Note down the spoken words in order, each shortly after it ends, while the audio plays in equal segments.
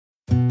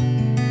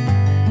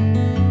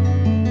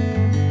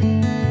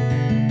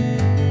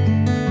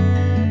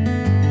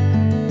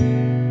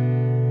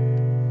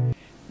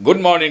Good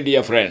morning,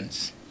 dear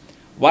friends.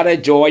 What a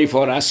joy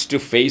for us to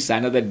face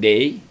another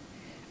day,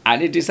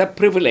 and it is a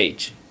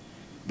privilege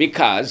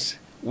because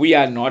we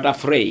are not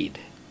afraid.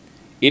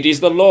 It is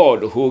the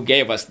Lord who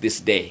gave us this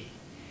day,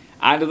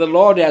 and the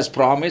Lord has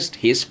promised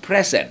His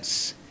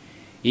presence.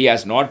 He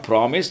has not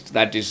promised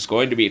that it's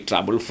going to be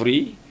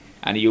trouble-free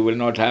and you will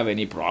not have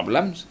any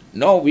problems.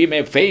 No, we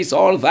may face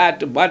all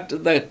that, but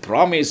the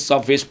promise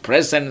of His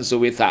presence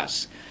with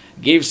us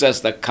gives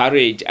us the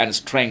courage and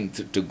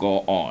strength to go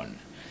on.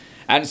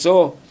 And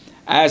so,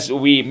 as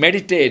we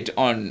meditate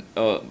on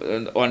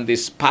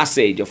this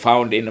passage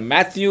found in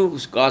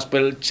Matthew's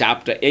Gospel,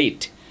 chapter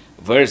 8,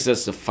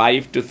 verses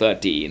 5 to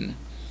 13,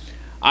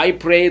 I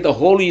pray the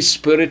Holy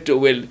Spirit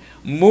will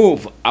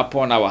move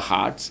upon our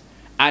hearts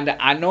and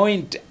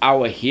anoint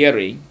our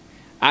hearing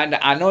and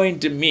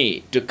anoint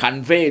me to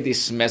convey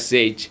this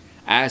message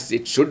as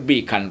it should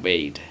be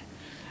conveyed.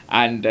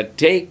 And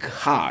take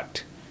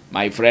heart,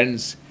 my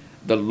friends,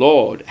 the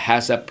Lord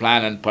has a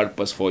plan and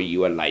purpose for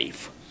your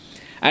life.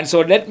 And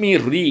so let me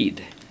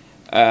read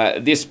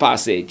this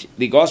passage,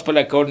 the Gospel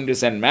according to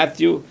St.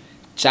 Matthew,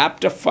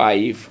 chapter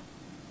 8,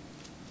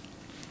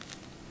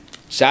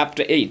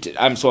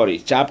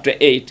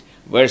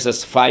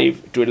 verses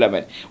 5 to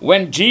 11.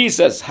 When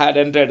Jesus had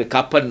entered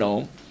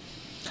Capernaum,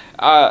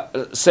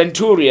 a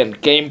centurion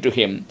came to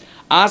him,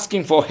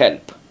 asking for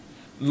help.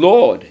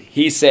 Lord,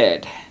 he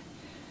said,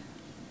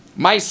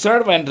 my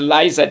servant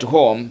lies at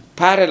home,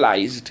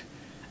 paralyzed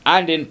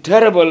and in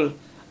terrible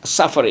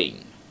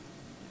suffering.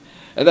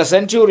 The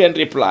centurion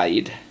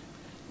replied,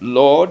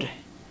 Lord,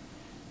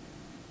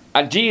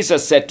 and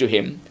Jesus said to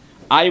him,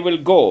 I will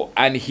go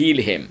and heal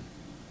him.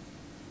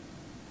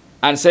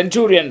 And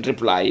centurion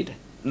replied,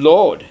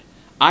 Lord,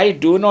 I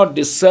do not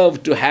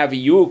deserve to have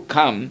you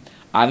come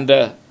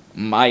under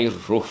my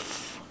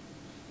roof.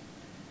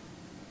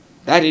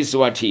 That is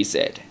what he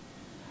said.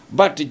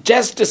 But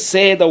just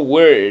say the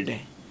word,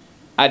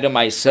 and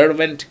my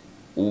servant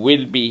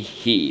will be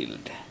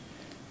healed.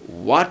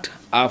 What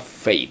a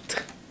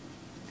faith!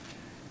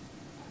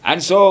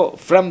 And so,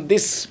 from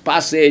this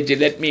passage,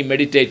 let me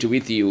meditate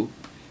with you,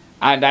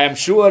 and I am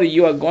sure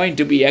you are going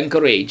to be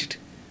encouraged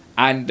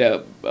and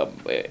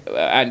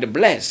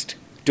blessed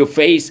to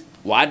face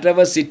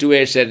whatever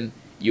situation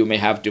you may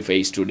have to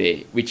face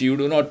today, which you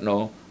do not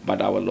know,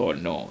 but our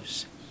Lord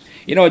knows.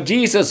 You know,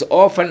 Jesus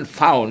often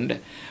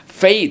found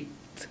faith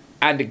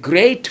and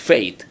great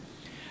faith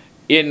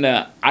in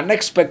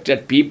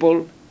unexpected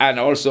people and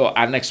also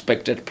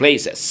unexpected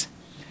places.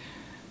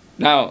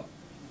 Now,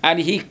 and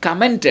he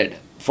commented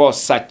for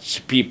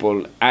such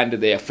people and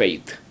their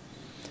faith.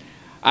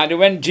 And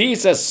when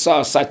Jesus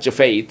saw such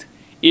faith,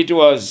 it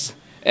was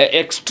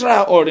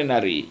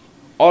extraordinary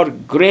or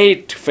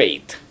great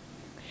faith.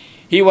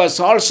 He was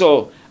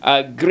also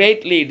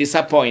greatly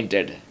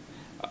disappointed.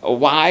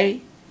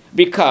 Why?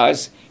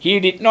 Because he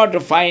did not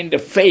find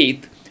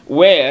faith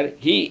where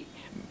he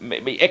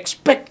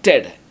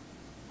expected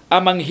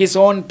among his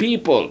own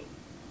people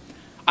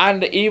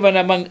and even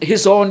among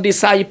his own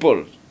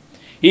disciples.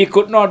 He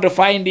could not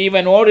find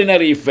even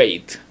ordinary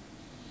faith.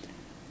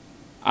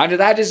 And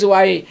that is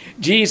why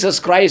Jesus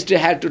Christ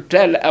had to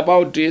tell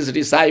about his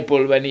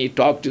disciple when he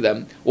talked to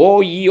them,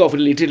 O ye of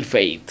little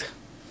faith.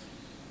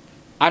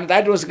 And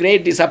that was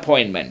great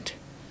disappointment.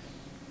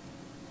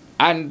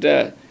 And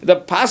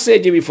the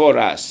passage before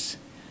us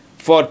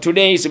for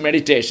today's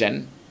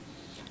meditation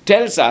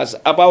tells us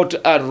about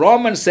a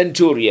Roman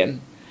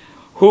centurion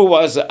who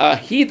was a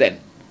heathen,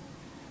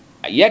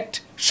 yet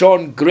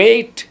shown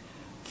great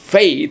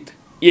faith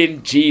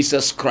in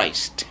Jesus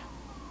Christ.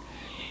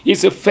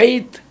 His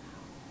faith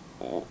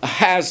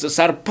has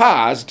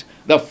surpassed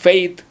the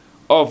faith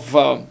of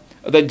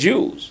the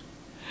Jews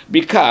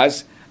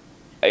because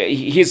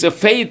his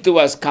faith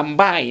was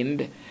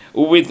combined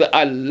with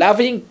a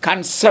loving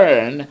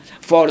concern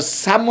for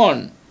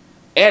someone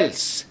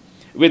else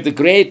with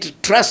great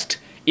trust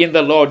in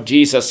the Lord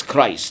Jesus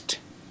Christ.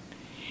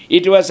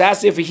 It was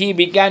as if he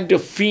began to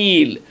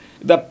feel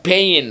the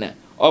pain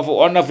of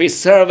one of his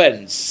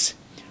servants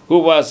who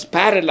was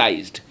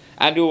paralyzed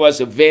and who was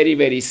very,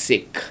 very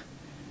sick.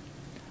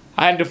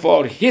 And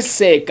for his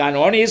sake and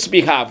on his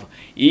behalf,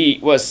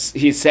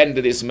 he sent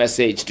this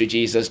message to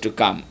Jesus to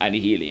come and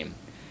heal him.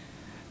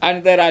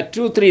 And there are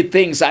 2-3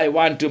 things I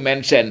want to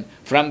mention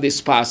from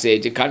this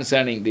passage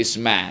concerning this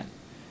man,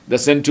 the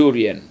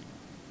centurion.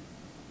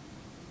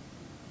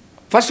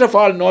 First of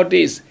all,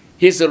 notice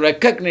his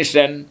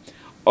recognition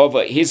of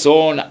his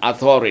own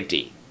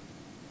authority.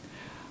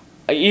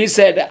 He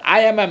said, I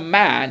am a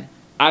man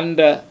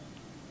under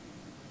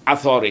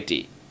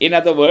authority. In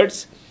other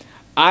words,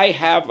 I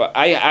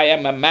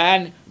am a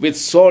man with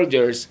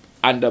soldiers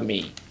under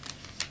me.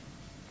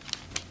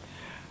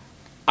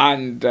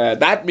 And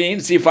that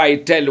means if I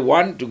tell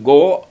one to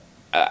go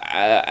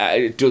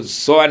to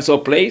so-and-so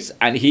place,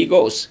 and he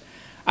goes.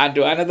 And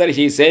to another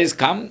he says,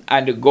 come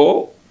and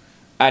go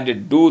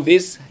and do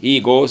this, he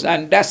goes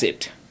and does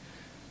it.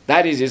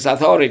 That is his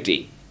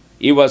authority.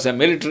 He was a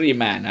military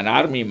man, an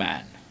army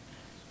man.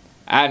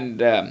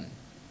 And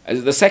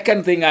The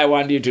second thing I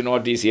want you to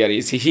notice here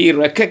is he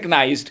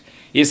recognized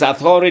his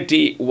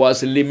authority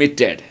was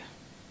limited.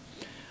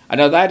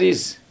 Now that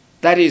is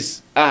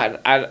an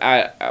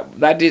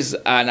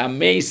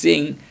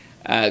amazing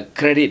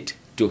credit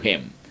to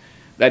him,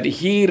 that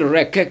he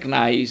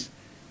recognized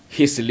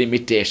his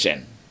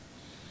limitation.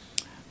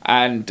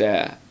 And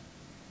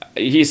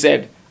he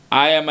said,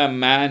 I am a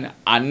man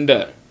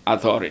under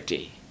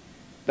authority.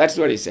 That's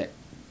what he said.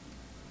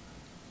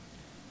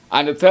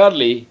 And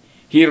thirdly,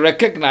 he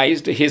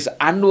recognized his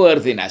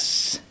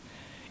unworthiness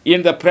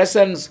in the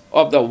presence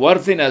of the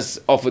worthiness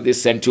of the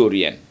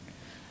centurion.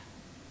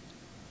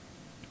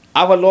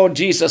 Our Lord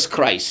Jesus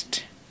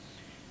Christ,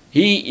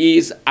 he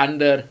is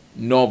under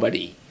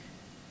nobody.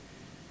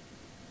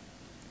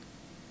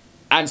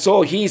 And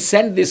so he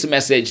sent this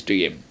message to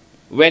him.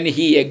 When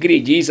he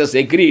agreed, Jesus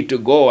agreed to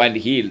go and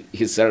heal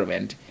his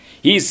servant,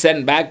 he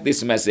sent back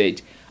this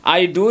message: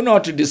 I do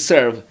not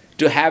deserve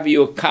to have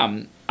you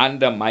come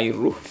under my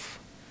roof.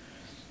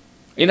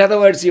 In other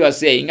words, you are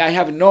saying, I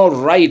have no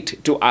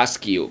right to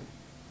ask you.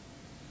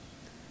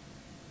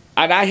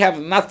 And I have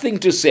nothing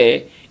to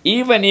say,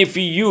 even if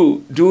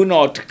you do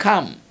not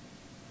come.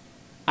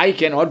 I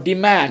cannot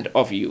demand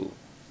of you.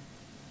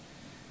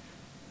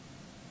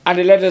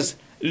 And let us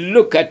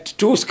look at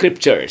two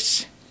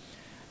scriptures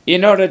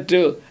in order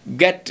to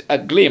get a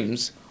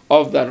glimpse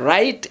of the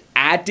right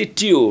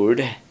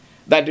attitude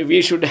that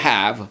we should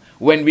have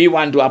when we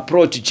want to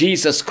approach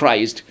Jesus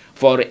Christ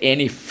for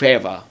any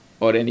favor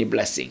or any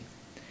blessing.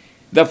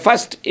 The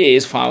first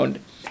is found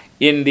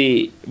in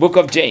the book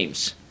of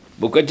James.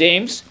 Book of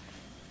James,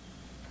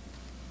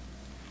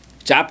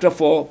 chapter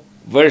 4,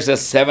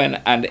 verses 7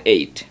 and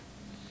 8.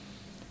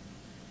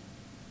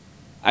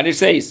 And it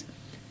says,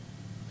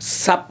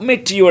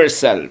 submit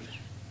yourself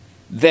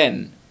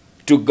then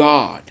to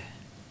God.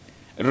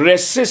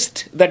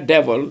 Resist the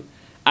devil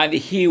and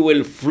he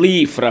will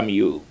flee from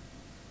you.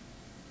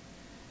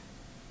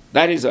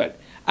 That is what.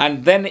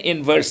 And then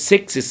in verse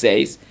 6 it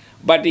says,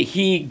 but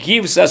he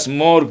gives us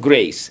more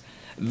grace.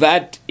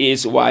 That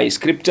is why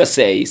scripture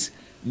says,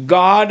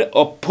 God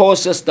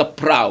opposes the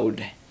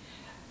proud,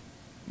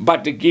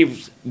 but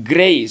gives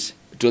grace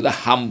to the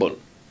humble.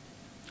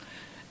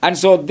 And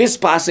so this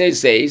passage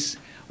says,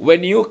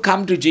 when you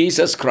come to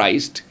Jesus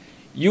Christ,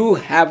 you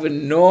have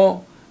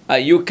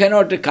you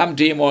cannot come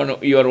to him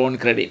on your own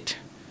credit.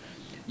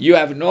 You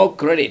have no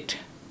credit.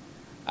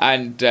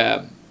 And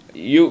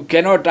you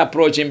cannot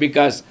approach him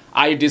because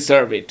I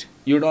deserve it.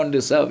 You don't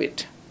deserve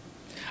it.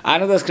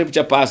 Another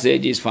scripture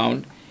passage is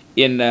found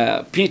in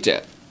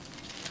Peter.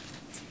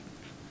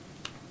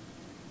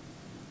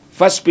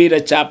 1 Peter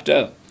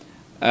chapter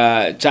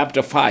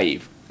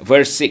 5,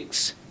 verse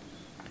 6.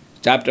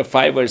 Chapter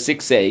 5, verse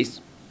 6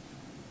 says,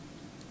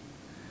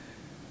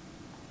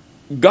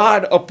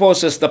 God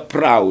opposes the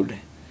proud,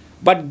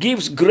 but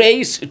gives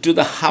grace to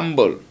the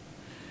humble.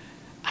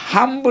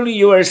 Humble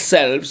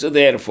yourselves,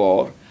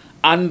 therefore,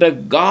 under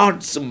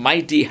God's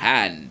mighty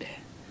hand,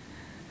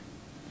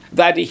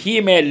 that he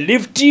may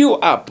lift you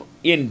up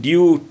in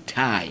due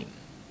time.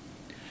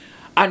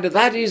 And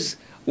that is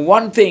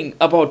one thing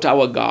about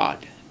our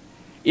God.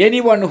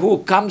 Anyone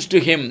who comes to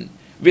him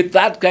with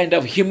that kind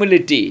of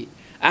humility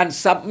and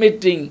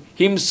submitting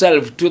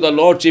himself to the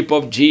lordship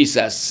of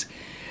Jesus,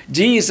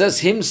 Jesus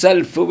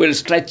himself will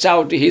stretch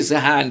out his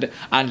hand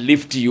and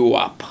lift you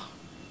up.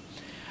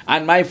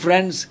 And my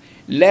friends,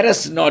 let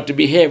us not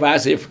behave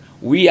as if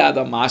we are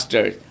the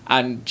master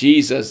and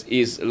Jesus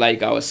is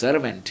like our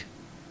servant.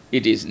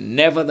 It is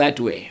never that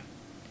way.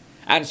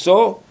 And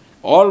so,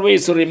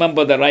 always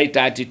remember the right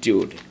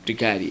attitude to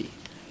carry.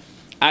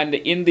 And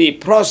in the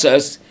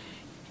process,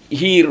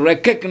 he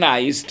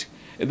recognized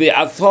the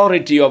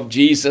authority of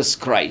Jesus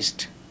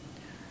Christ.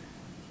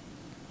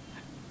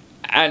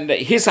 And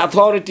his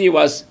authority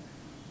was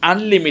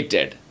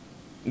unlimited.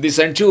 The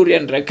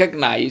centurion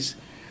recognized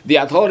the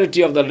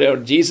authority of the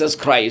Lord Jesus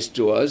Christ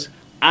was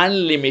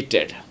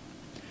unlimited,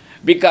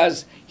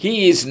 because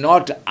he is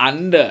not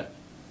under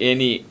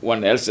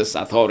anyone else's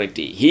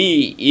authority.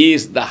 He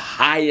is the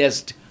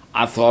highest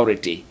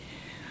authority.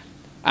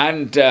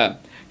 And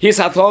his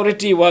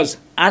authority was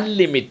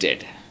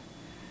unlimited.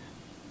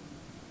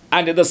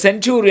 And the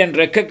centurion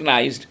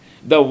recognized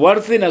the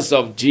worthiness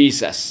of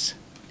Jesus.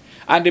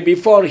 And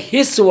before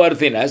his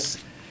worthiness,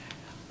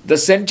 the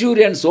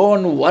centurion's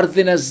own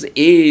worthiness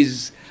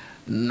is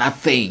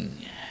nothing.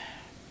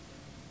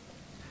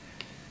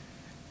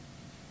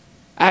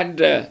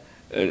 And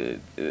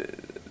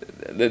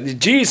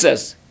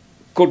Jesus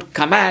could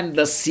command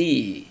the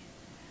sea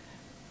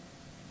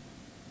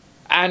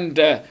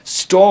and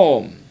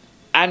storm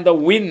and the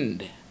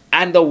wind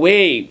and the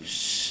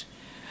waves,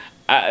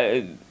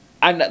 and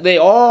they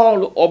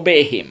all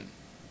obey him.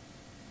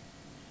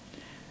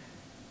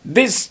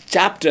 This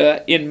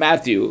chapter in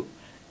Matthew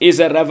is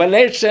a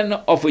revelation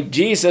of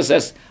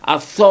Jesus'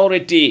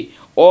 authority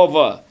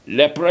over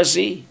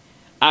leprosy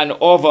and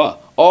over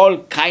all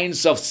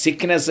kinds of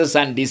sicknesses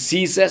and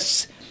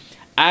diseases,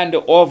 and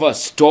over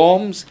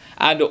storms,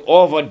 and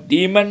over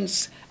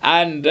demons,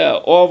 and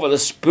over the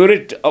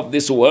spirit of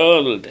this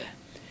world.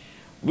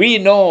 We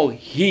know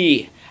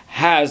he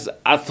has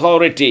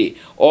authority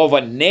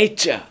over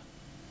nature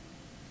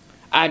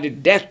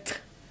and death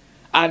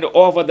and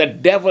over the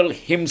devil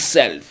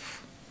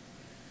himself.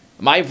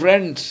 My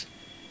friends,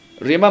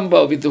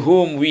 remember with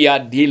whom we are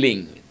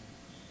dealing.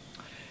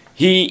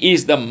 He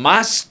is the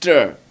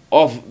master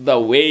of the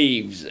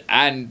waves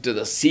and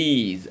the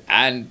seas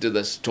and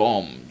the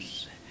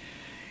storms.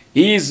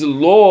 He is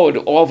Lord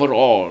over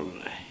all.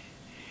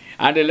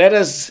 And let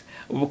us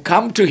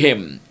come to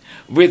him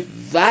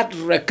with that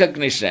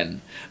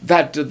recognition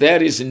that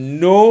there is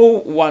no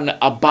one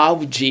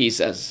above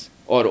Jesus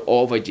or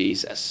over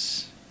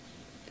Jesus.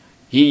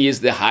 He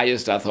is the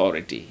highest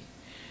authority.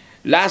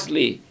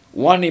 Lastly,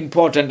 one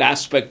important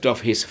aspect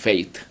of his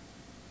faith.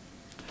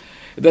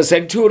 The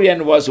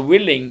centurion was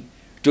willing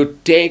to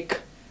take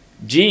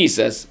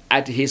Jesus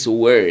at his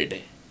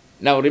word.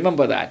 Now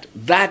remember that.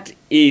 That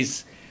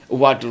is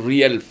what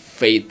real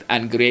faith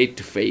and great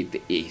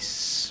faith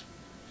is.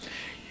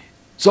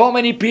 So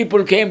many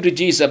people came to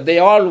Jesus. They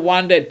all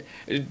wanted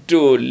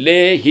to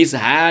lay his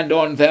hand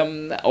on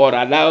them or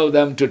allow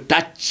them to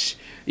touch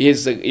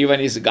even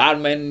his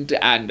garment,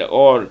 and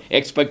or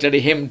expected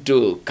him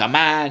to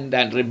command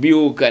and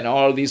rebuke and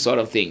all these sort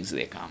of things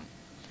they come.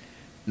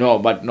 No,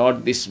 but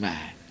not this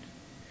man.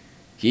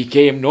 He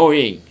came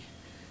knowing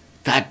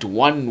that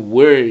one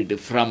word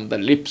from the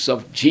lips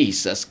of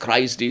Jesus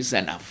Christ is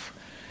enough.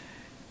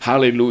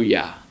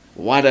 Hallelujah.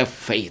 What a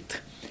faith.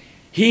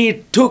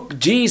 He took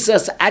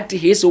Jesus at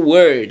his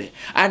word,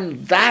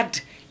 and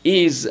that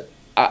is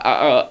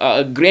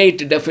a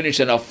great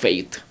definition of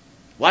faith.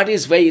 What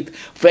is faith?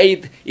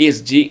 Faith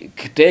is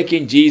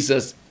taking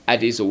Jesus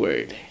at his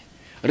word.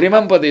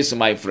 Remember this,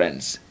 my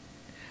friends.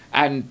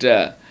 And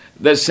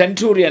the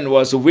centurion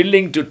was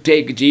willing to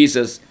take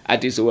Jesus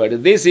at his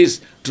word. This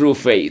is true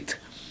faith.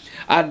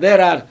 And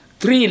there are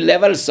 3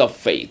 levels of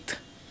faith.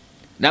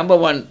 Number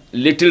 1,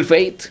 little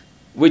faith,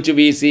 which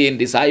we see in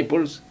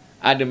disciples,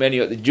 and many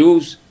of the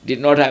Jews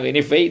did not have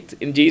any faith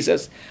in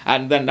Jesus.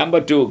 And then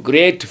number 2,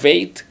 great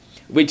faith,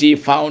 which he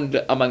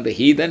found among the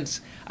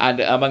heathens and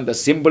among the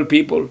simple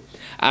people.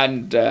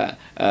 And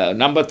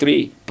number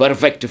 3,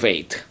 perfect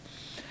faith.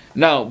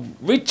 Now,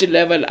 which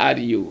level are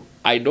you?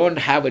 I don't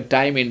have a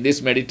time in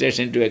this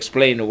meditation to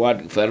explain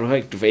what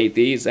perfect faith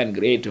is and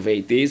great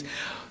faith is.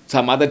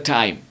 Some other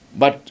time.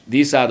 But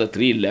these are the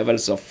 3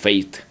 levels of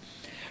faith.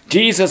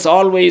 Jesus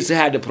always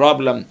had a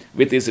problem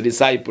with his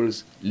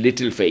disciples'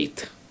 little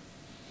faith.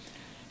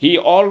 He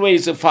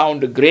always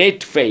found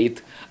great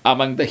faith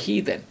among the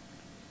heathen,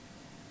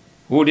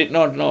 who did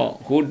not know,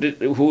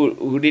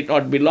 who did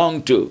not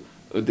belong to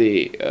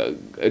the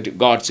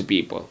God's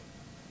people.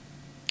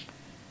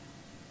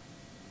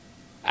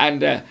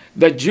 And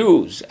the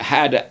Jews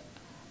had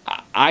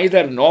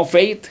either no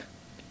faith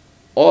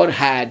or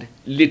had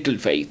little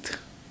faith.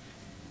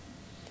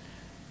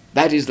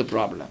 That is the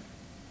problem.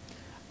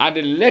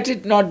 And let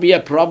it not be a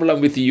problem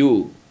with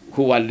you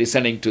who are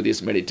listening to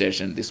this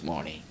meditation this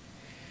morning.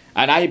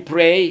 And I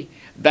pray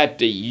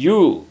that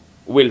you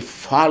will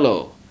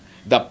follow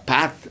the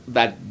path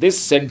that this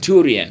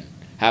centurion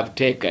have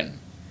taken.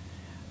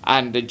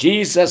 And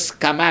Jesus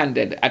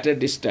commanded at a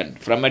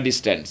distance, from a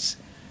distance,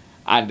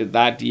 and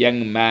that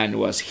young man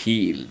was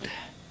healed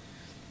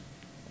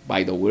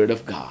by the word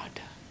of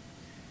God.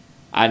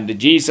 And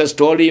Jesus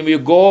told him, you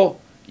go,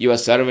 your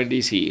servant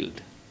is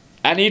healed.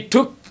 And he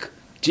took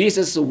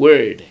Jesus'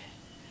 word.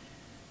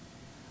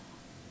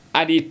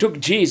 And he took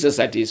Jesus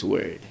at his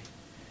word.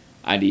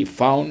 And he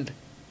found,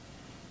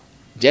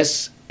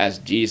 just as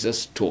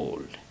Jesus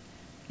told,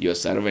 your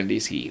servant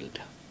is healed.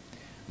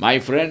 My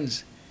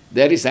friends,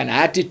 there is an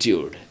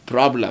attitude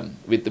problem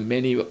with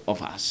many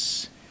of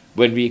us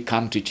when we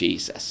come to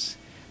Jesus.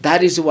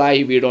 That is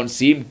why we don't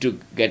seem to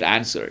get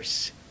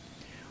answers.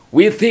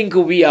 We think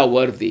we are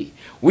worthy.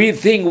 We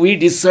think we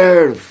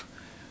deserve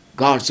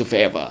God's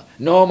favor.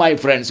 No, my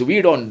friends,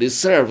 we don't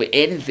deserve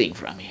anything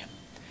from him.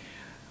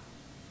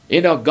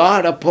 You know,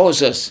 God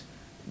opposes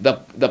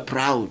the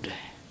proud.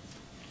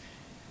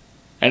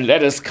 And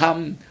let us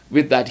come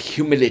with that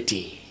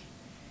humility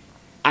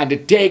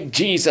and take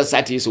Jesus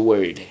at his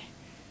word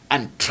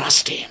and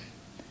trust him.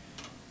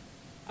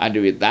 And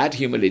with that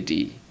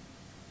humility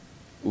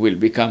will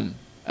become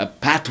a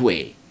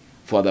pathway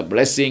for the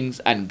blessings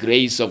and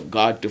grace of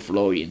God to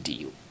flow into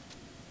you.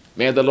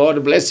 May the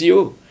Lord bless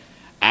you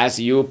as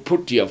you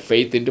put your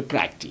faith into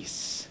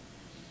practice.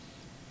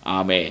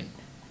 Amen.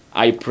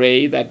 I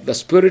pray that the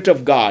Spirit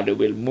of God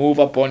will move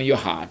upon your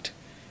heart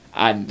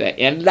and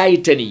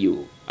enlighten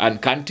you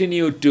and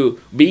continue to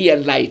be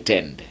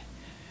enlightened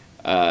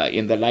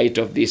in the light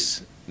of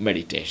this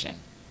meditation.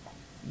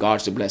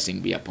 God's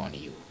blessing be upon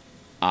you.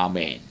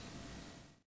 Amen.